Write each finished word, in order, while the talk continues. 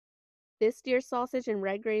This deer sausage and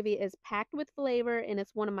red gravy is packed with flavor and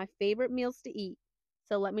it's one of my favorite meals to eat.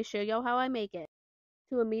 So let me show y'all how I make it.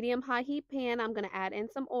 To a medium-high heat pan, I'm going to add in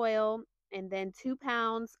some oil and then 2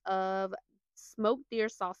 pounds of smoked deer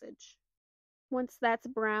sausage. Once that's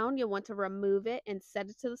brown, you'll want to remove it and set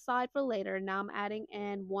it to the side for later. Now I'm adding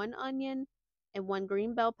in 1 onion and 1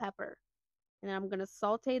 green bell pepper. And then I'm going to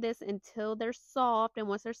saute this until they're soft. And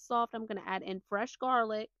once they're soft, I'm going to add in fresh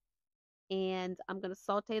garlic and I'm going to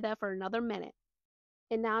saute that for another minute.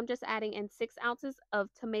 And now I'm just adding in 6 ounces of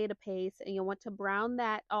tomato paste, and you'll want to brown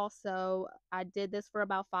that also. I did this for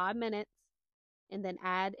about 5 minutes. And then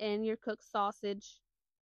add in your cooked sausage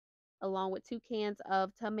along with 2 cans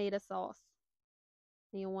of tomato sauce.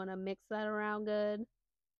 And you'll want to mix that around good.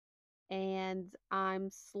 And I'm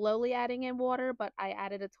slowly adding in water, but I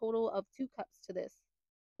added a total of 2 cups to this.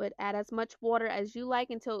 But add as much water as you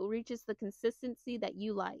like until it reaches the consistency that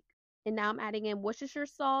you like. And now I'm adding in Worcestershire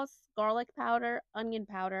sauce, garlic powder, onion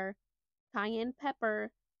powder, cayenne pepper,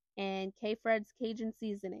 and K-Fred's Cajun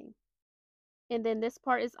seasoning. And then this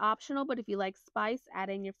part is optional, but if you like spice, add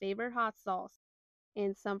in your favorite hot sauce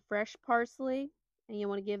and some fresh parsley. And you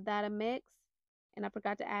want to give that a mix. And I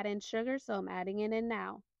forgot to add in sugar, so I'm adding it in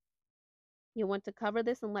now. You want to cover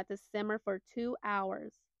this and let this simmer for 2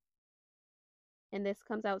 hours. And this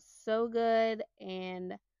comes out so good,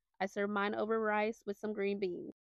 and I serve mine over rice with some green beans.